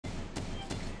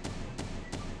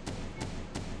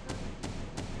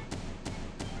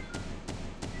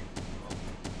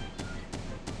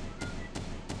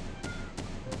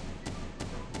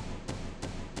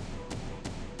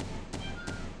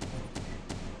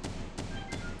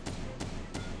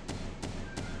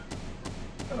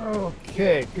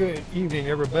Okay, good evening,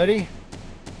 everybody.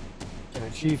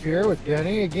 Chief here with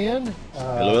Denny again.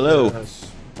 Hello. A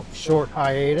short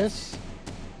hiatus.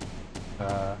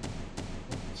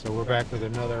 So we're back with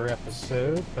another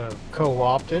episode of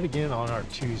Co-opted again on our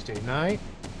Tuesday night.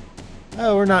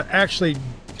 We're not actually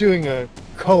doing a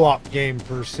co-op game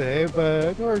per se,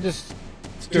 but we're just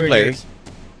Two players.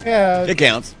 Yeah, It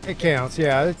counts. It counts.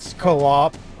 Yeah, it's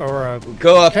co-op or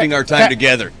Co-opting our time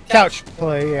together. Couch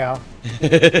play. Yeah.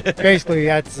 Basically,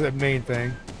 that's the main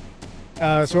thing.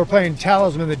 So we're playing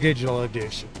Talisman, the digital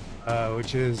edition,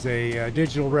 which is a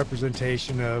digital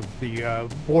representation of the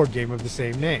board game of the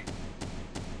same name.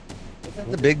 Is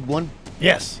that the big one?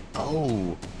 Yes.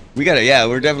 Oh, we gotta. Yeah,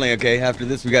 we're definitely okay. After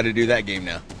this, we got to do that game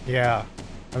now. Yeah.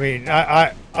 I mean,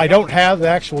 I don't have the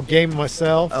actual game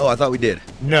myself. Oh, I thought we did.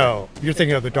 No, you're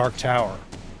thinking of the Dark Tower.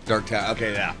 Dark Tower.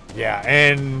 Okay, yeah. Yeah,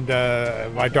 and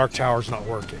my Dark Tower's not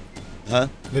working. Huh?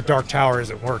 The Dark Tower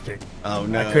isn't working. Oh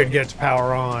no. I couldn't get its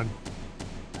power on.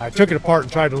 I took it apart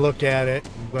and tried to look at it,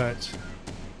 but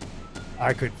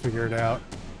I couldn't figure it out.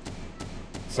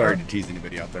 Sorry to tease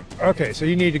anybody out there. Okay, so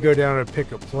you need to go down and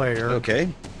pick a player. Okay.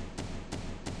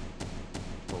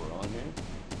 We're on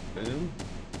here. Boom.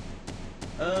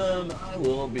 I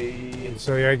will be.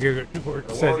 So yeah, it says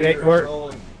Druid or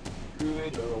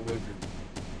a wizard.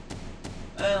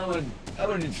 I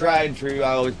want to try and true.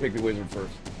 I always pick the wizard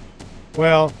first.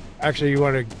 Well, actually, you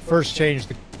want to first change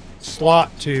the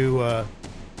slot to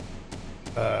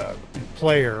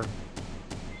player.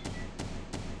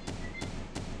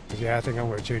 Yeah, I think I'm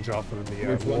going to change off of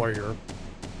the warrior.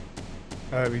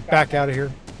 Back out of here.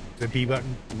 The B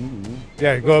button. Mm-hmm.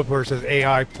 Yeah, go up where it says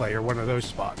AI player, one of those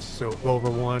spots. So go over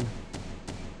one.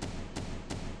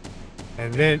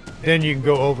 And then you can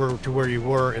go over to where you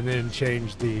were and then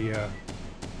change the...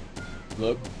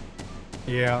 Look.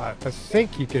 Yeah, I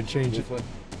think you can change it. One.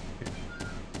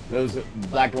 Those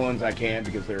black ones I can't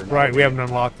because they're... Right, we haven't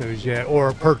unlocked those yet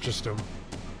or purchased them.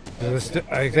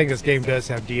 I think this game does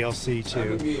have DLC too. I'm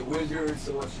going to be a wizard,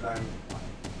 so what should I...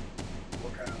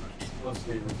 What kind of... What's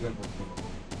the resemblance?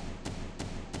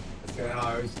 That's kind of how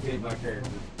I always take my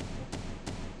characters.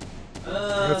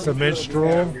 That's a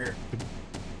minstrel.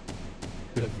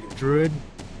 The druid.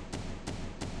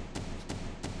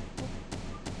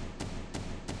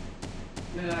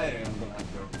 Yeah, I am.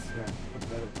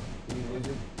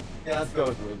 Yeah, let's go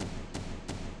with wizard.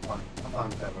 Fine. I'm fine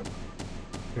with that one.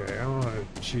 Okay, I want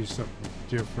to choose something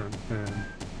different than...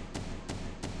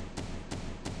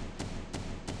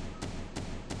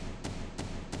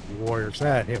 Warriors.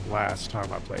 That hit last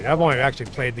time I played. I've only actually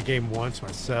played the game once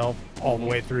myself, all the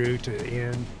way through to the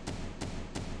end.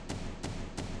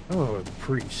 Oh, a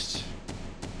priest.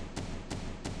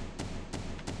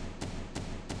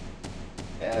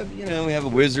 Yeah, you know, we have a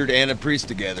wizard and a priest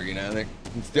together. You know,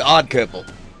 it's the odd couple.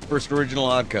 First original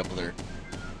odd couple there.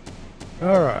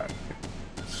 All right.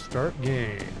 Start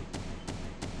game.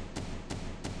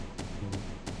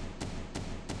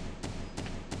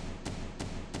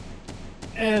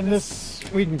 And this,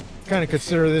 we can kind of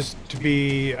consider this to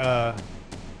be,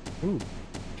 ooh.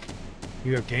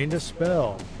 You have gained a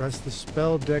spell. Press the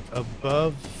spell deck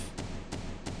above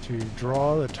to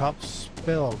draw the top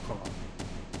spell card.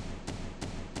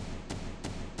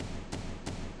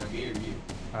 Me or you?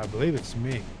 I believe it's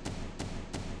me.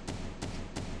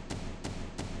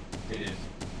 It is.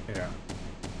 Yeah.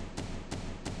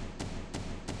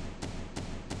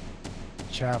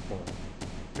 Chapel.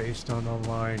 Based on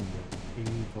alignment.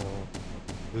 Evil.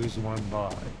 Lose one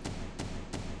life.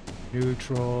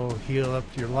 Neutral. Heal up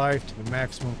your life to the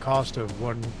maximum cost of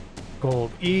 1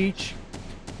 gold each.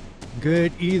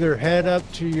 Good. Either head up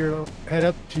to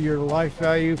your life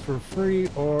value for free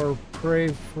or pray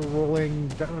for rolling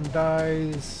down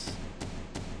dice.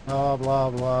 Blah blah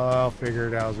blah. I'll figure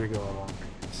it out as we go along,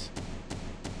 I guess.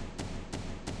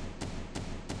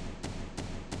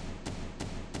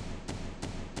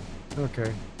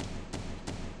 Okay.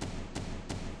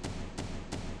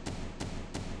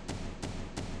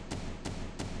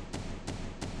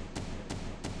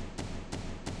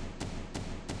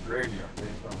 Graveyard,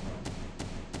 based on that.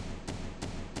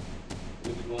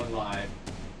 Lose one life.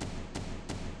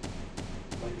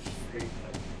 Like a straight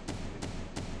life.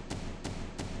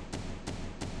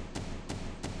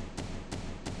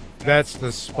 That's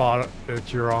the spot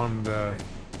that you're on the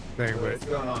thing So with. what's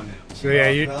going on now? So yeah,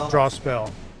 you Spell? draw a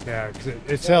spell. Yeah, because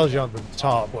it tells you on the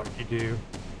top what you do.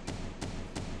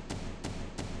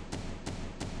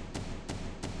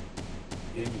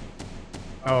 Give me.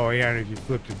 Oh yeah, and if you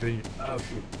flipped it, then you... Oh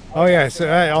shoot. Oh yeah, so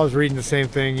I was reading the same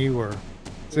thing you were.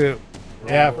 So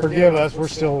yeah, forgive us. We're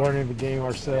still learning the game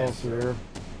ourselves here.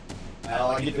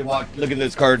 Well, I get to look at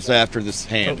those cards after this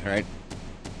hand, right?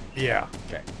 Yeah.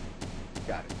 Okay.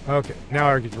 Got it. Okay, now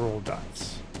I get to roll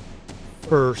dice.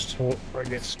 First, before I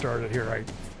get started here,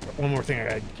 one more thing I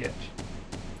gotta get.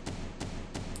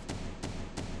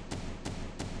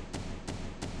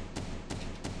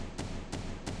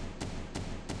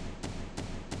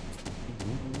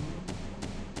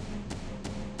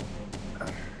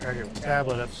 I get a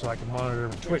tablet up so I can monitor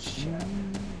Twitch chat.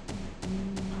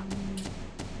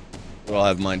 Well, I'll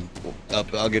have mine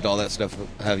up. I'll get all that stuff.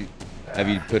 Have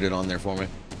you put it on there for me,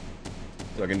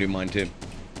 so I can do mine too.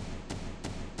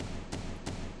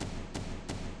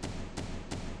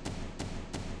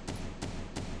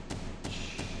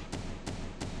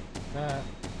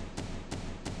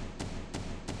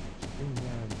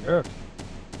 Sure.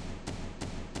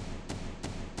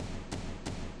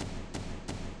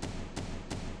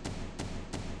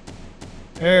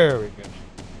 There we go.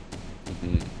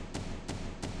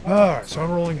 Alright, so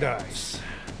I'm rolling dice.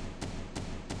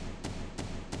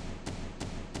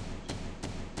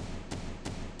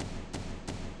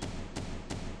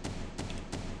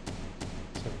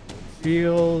 So the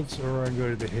fields, or I go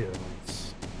to the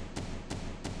hills.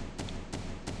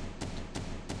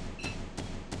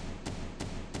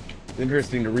 It's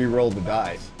interesting to re-roll the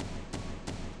dice.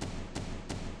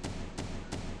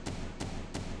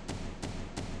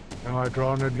 Now I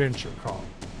draw an adventure column.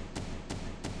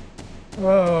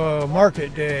 Oh,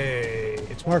 market day.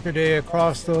 It's market day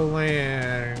across the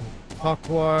land.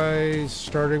 Clockwise,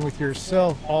 starting with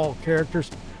yourself, all characters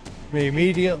may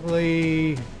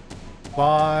immediately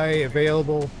buy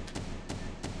available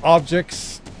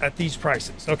objects at these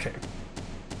prices. Okay.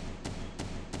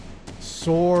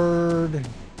 Sword,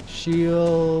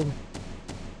 shield,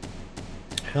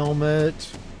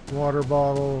 helmet, water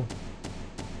bottle.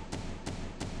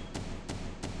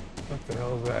 What the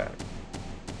hell is that?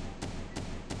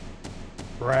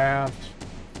 Raft.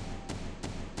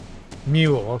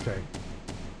 Mule, okay.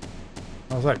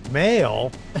 I was like,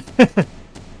 mail? So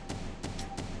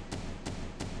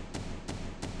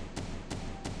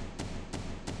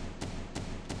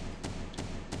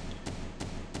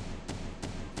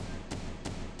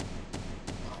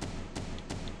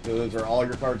those are all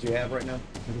your cards you have right now?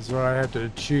 This is what I have to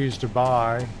choose to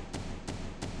buy.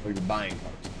 Or you're buying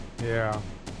cards? Yeah.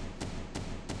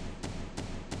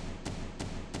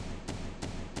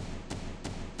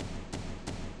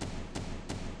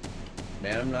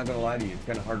 Man, I'm not gonna lie to you. It's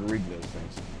kind of hard to read those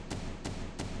things.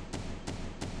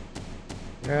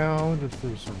 Yeah, I wonder if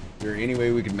there's some... Is there any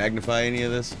way we could magnify any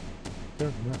of this?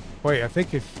 Wait, I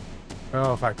think if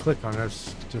I click on it,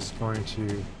 it's just going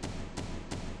to...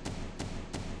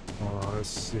 Oh, let's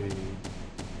see.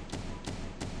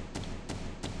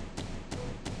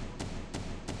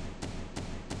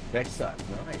 Text size,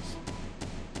 nice.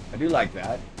 I do like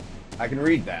that. I can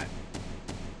read that.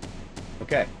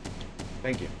 Okay,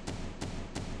 thank you.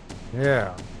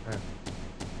 Yeah.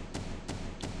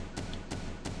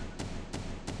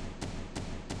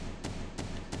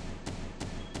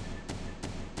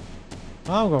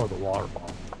 I'm going with the water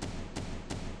bottle.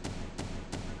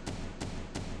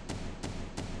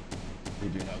 You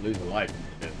do not lose a life in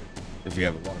the desert if you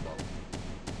have a water bottle.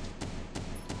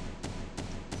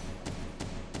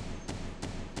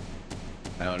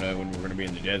 I don't know when we're going to be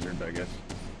in the desert, I guess.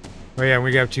 Oh yeah,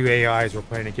 we got 2 AIs we're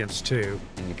playing against too.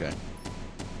 Okay.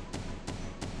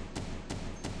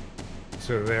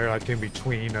 So they're like in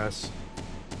between us.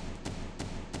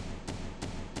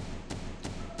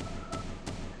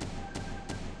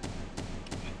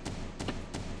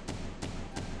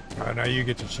 Alright, now you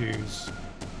get to choose.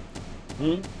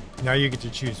 Now you get to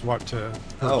choose what to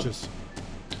purchase.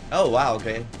 Oh wow,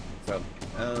 okay. So,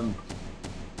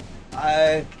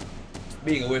 I,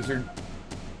 being a wizard,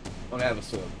 want to have a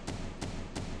sword.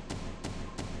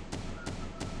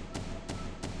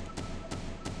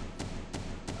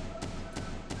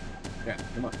 Yeah,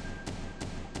 come on.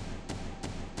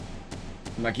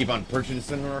 Am I keep on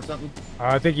purchasing or something?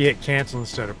 I think you hit cancel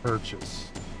instead of purchase.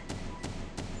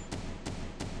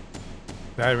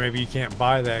 That maybe you can't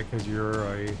buy that because you're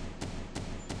a...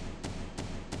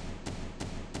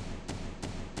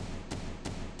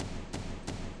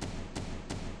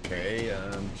 Okay,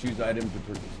 choose item to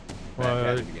purchase. Well, Back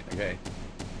at it again. Okay.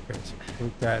 Okay, so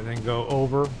click that and then go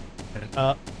over and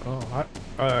up. Oh,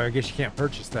 I guess you can't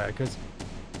purchase that because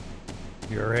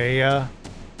you're a,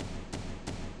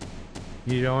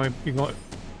 you don't, you go,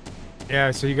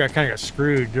 yeah, so you kind of got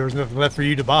screwed. There was nothing left for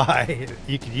you to buy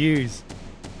you could use.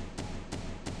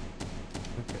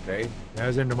 Okay. That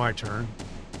was into my turn.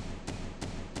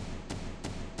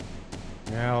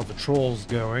 Now the troll's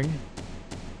going.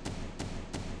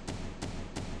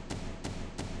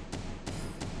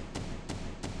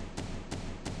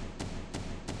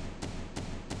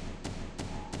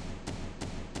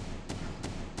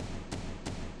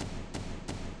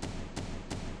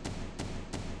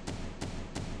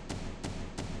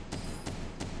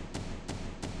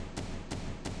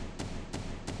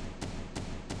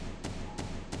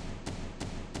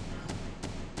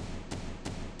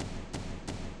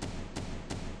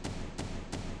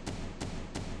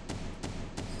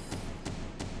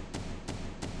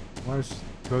 Why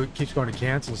keeps going to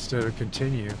cancel instead of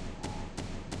continue?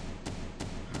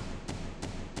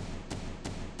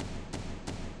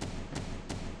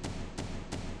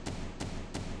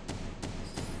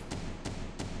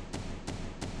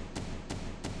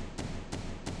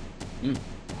 Hmm.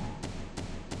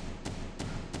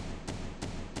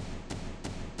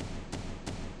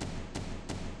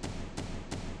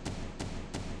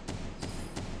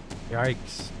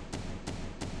 Yikes.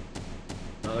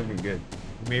 Not looking good.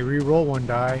 You may re-roll one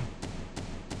die.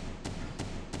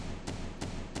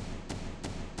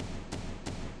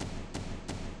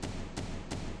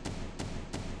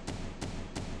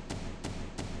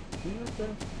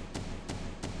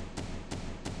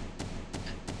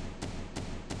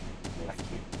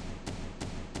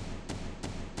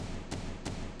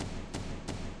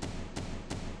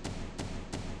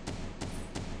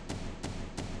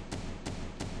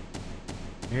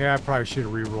 Yeah, I probably should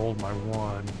have re-rolled my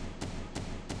one.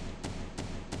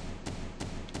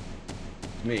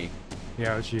 Me.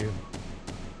 Yeah, it's you.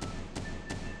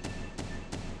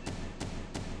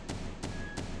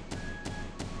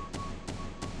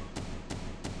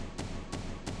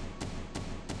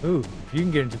 Ooh, if you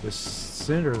can get into the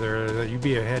center there, you'd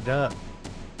be a head up.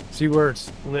 See where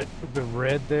it's lit with the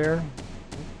red there?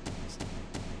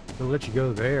 They'll let you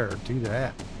go there. Do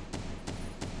that.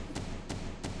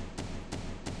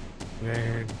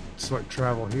 And select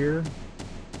travel here.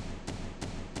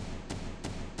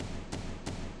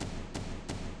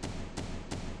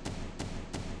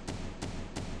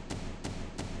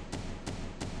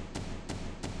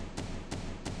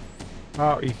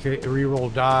 Oh, you can re-roll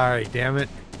die, damn it.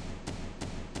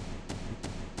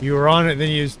 You were on it, then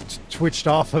you twitched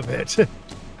off of it.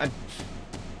 I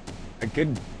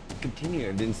could continue.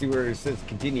 I didn't see where it says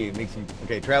continue. It makes me...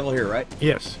 Okay, travel here, right?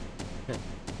 Yes.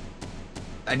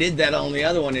 I did that on the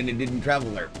other one and it didn't travel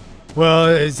there. Well,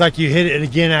 it's like you hit it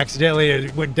again accidentally.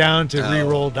 It went down to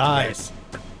re-roll dice.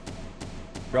 Nice.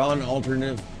 Draw an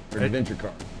alternative or adventure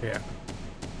card. Yeah.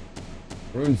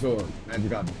 Rune sword.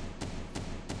 Magic object.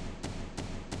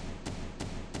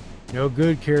 No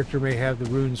good character may have the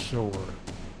rune sword.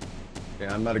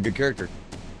 Yeah, I'm not a good character.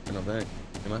 I don't think.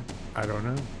 Am I? I don't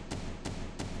know.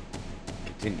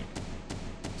 Continue.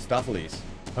 Stopheles.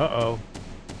 Uh-oh.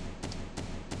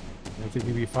 I think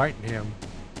you'd be fighting him.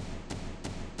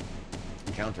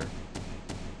 Encounter.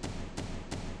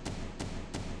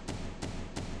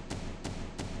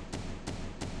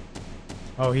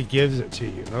 Oh, he gives it to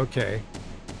you. Okay.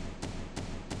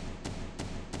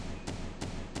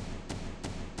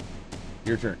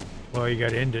 Your turn. Well, you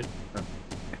got to end it. Oh.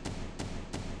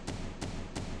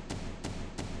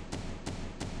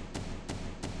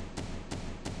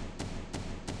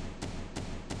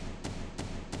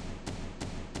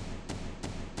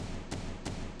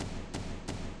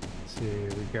 Let's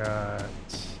see, we got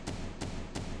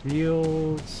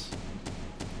fields.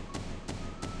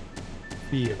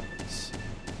 Fields.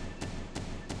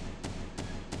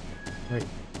 Wait.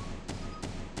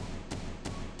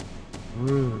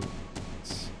 Runes.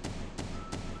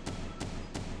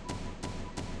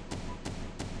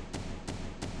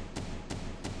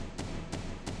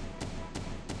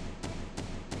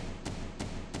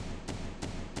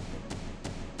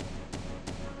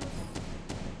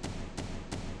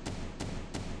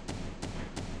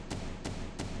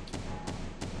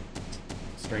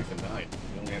 Strength of 9.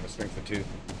 We only have a strength of 2.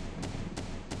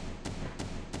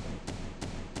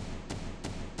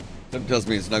 That tells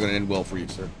me it's not going to end well for you,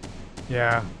 sir.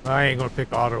 Yeah, I ain't gonna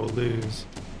pick auto lose.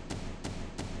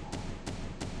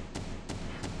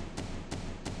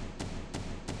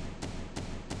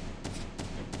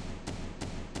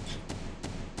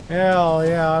 Hell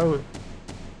yeah,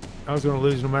 I was gonna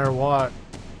lose no matter what.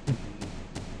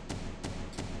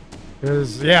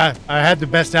 Because, yeah, I had the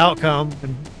best outcome.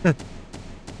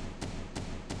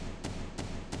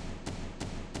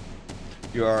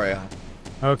 You are a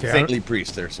Okay. saintly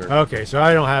priest there, sir. Okay, so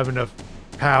I don't have enough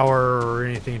power or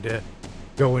anything to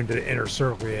go into the inner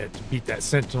circle yet to beat that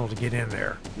sentinel to get in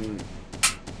there.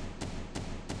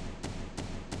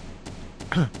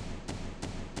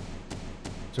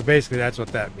 So basically, that's what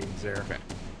that means there. Okay.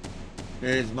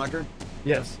 It's my turn?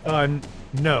 Yes. No.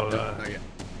 No, not yet.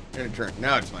 End of turn.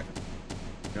 Now it's my turn.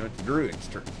 No, it's Druid's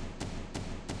turn.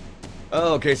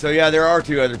 Oh, okay, so yeah, there are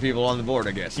 2 other people on the board,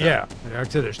 I guess. Huh? Yeah. Like I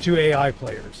said, there's 2 AI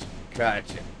players.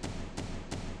 Gotcha.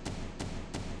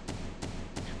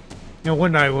 You know,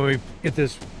 one night when we get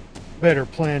this better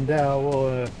planned out,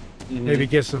 we'll maybe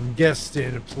get some guests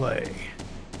in to play.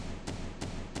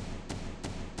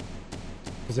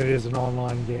 Because it is an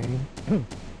online game.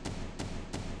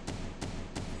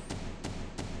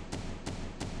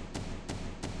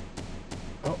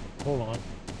 Oh, hold on.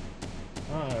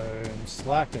 I'm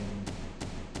slacking.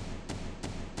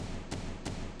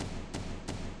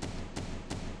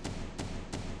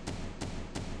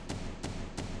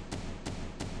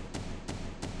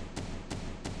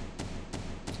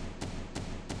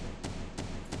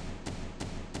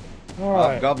 All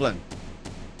right. Goblin.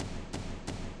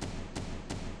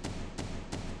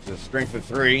 It's a strength of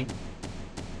 3.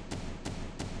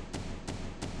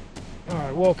 All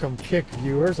right, welcome, Kick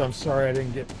viewers. I'm sorry I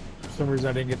didn't get, for some reason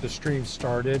I didn't get the stream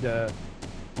started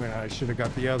when I should have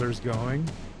got the others going.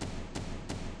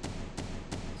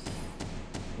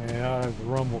 And I have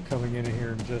Rumble coming in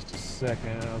here in just a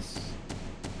second.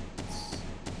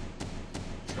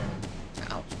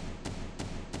 Ouch.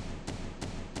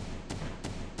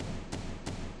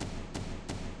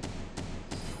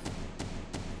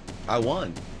 I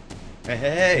won. Hey,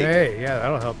 hey. Hey, yeah,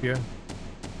 that'll help you.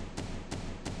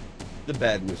 The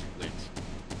bad wizard leads.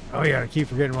 Oh yeah, I keep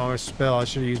forgetting my spell. I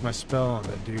should have used my spell on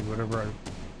that dude, whatever I...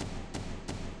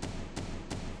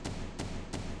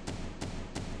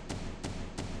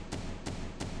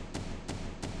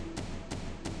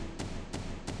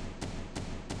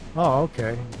 Oh,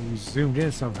 okay. You zoomed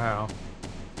in somehow.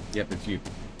 Yep, it's you.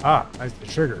 Ah, that's the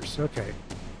triggers. Okay.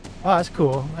 Oh, that's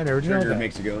cool. I never did know Trigger that.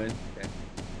 makes you go in. Okay.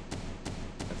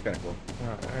 That's kind of cool.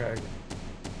 All right.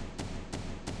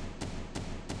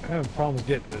 I have problems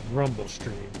getting the Rumble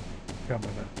stream coming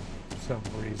up for some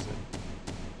reason.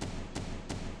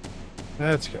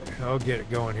 That's good. I'll get it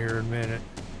going here in a minute.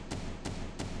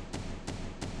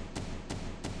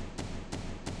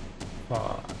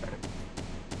 5.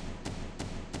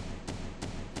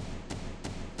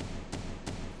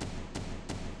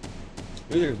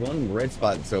 Ooh, there's one red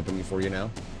spot that's opening for you now.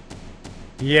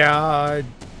 Yeah,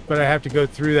 but I have to go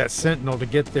through that sentinel to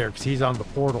get there because he's on the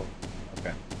portal.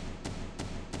 Okay.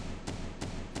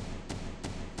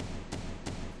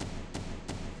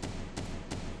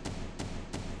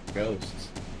 Ghosts.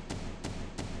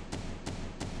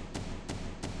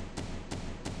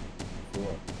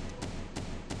 Cool.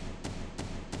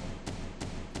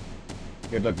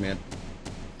 Good luck, man.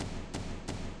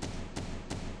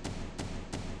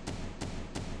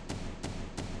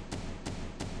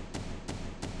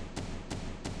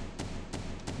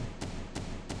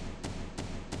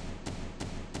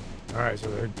 All right, so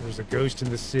there's a ghost in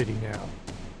the city now.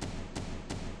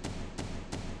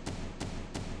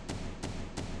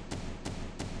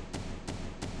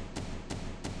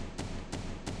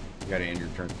 You gotta end your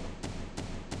turn.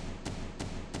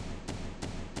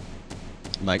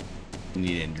 Mike, you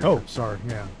need to end your turn. Sorry,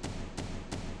 yeah.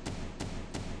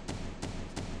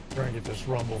 Trying to get this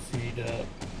Rumble feed up.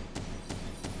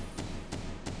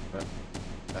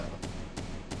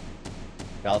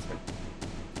 Talisman.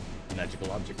 A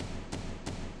magical object.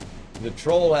 The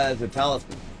troll has a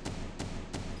talisman.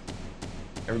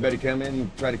 Everybody come in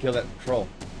and try to kill that troll.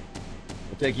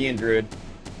 We'll take you in, Druid.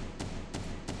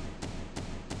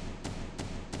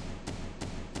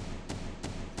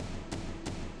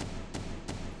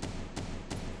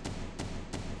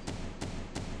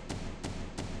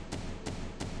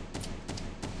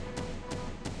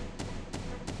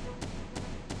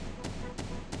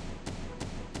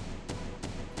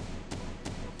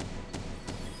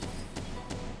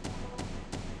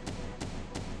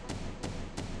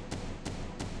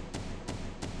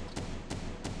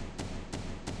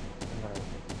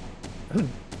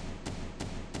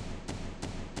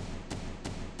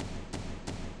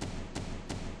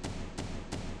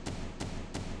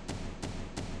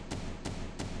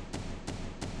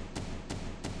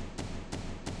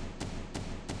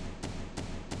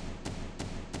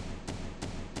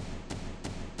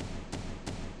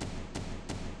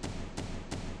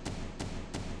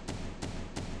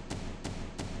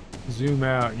 Zoom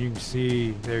out, you can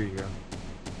see, there you go.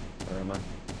 Where am I?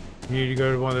 You need to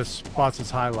go to one of the spots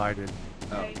that's highlighted.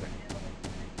 Oh, okay.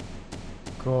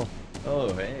 Cool.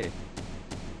 Oh, hey.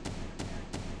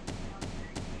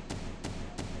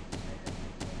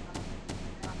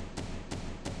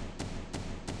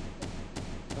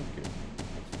 Okay.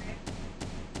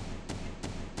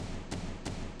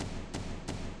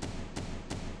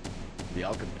 The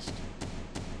Alchemist.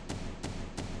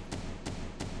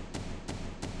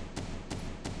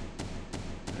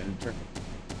 And turn.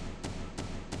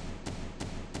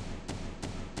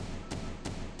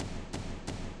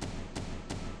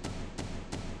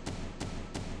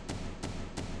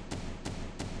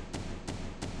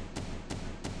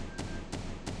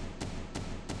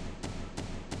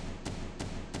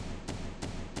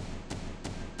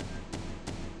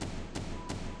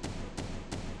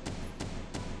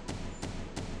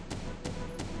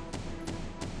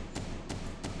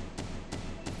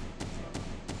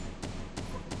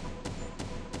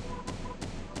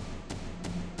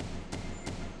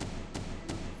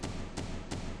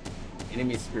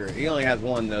 Enemy spirit. He only has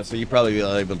one though, so you probably be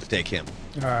able to take him.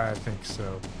 I think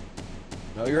so.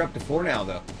 No, you're up to 4 now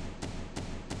though.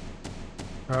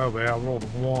 Oh, but I rolled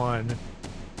 1.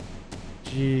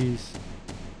 Jeez.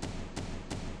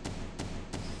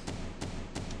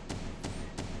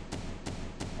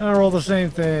 I rolled the same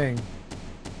thing.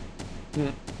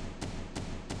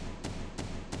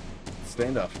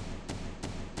 Standoff.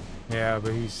 Yeah,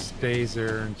 but he stays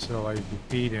there until I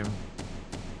defeat him.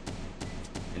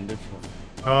 Indifferent.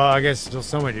 Oh, I guess until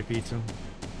somebody defeats him.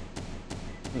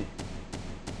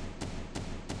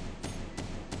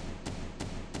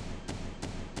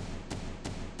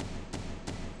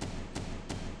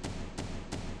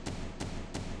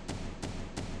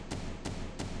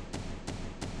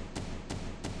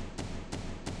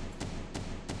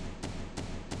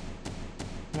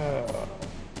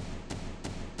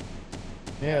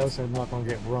 Yeah, looks like I'm not going to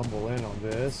get rumble in on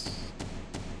this.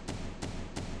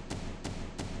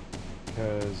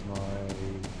 Because my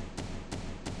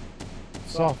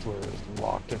software is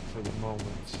locked up for the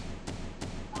moment.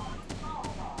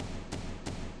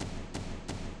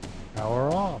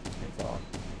 Power off, I thought.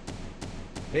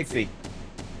 Pixie.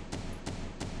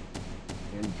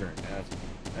 End turn.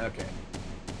 Okay.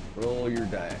 Roll your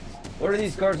dice. What are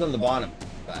these cards on the bottom?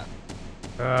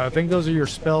 I think those are your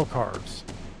spell cards.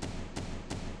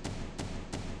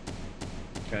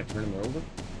 Can I turn them over?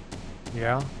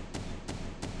 Yeah.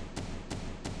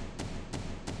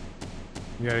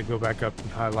 You gotta go back up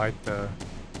and highlight the...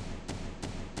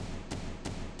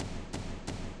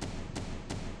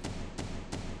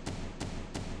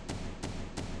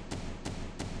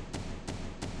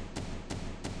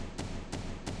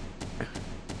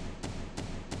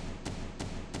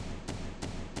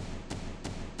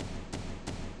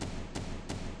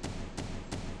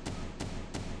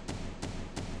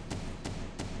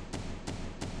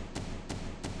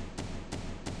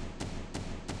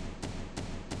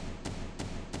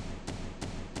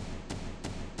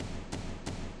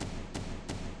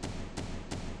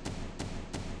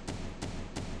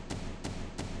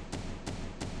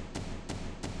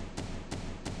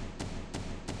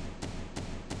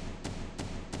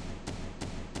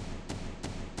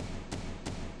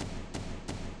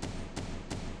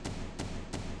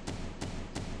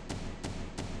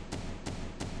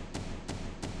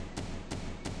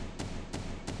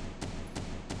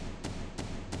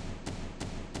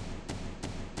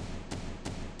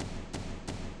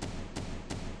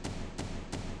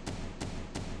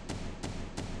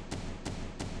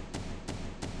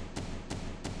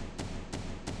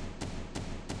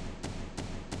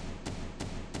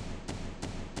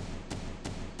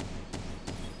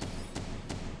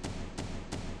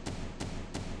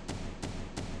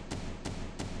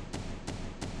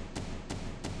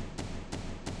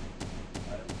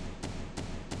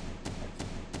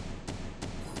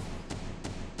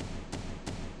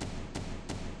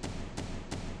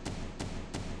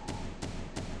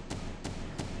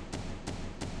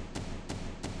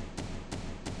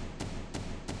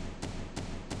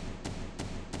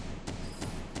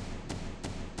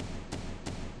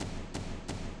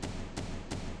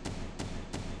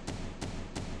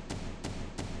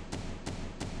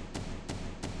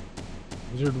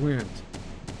 Wizard wins.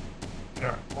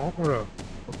 Alright, I'm gonna,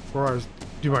 before I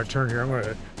do my turn here, I'm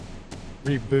gonna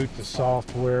reboot the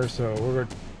software, so we're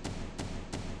gonna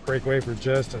break away for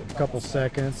just a couple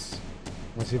seconds.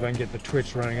 Let's see if I can get the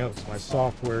Twitch running up, so my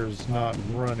software's not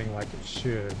running like it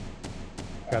should.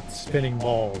 Got the spinning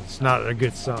ball, it's not a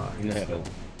good sign. No, So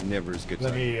never is good.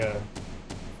 let me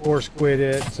force quit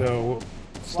it, so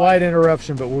slight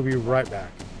interruption, but we'll be right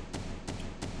back.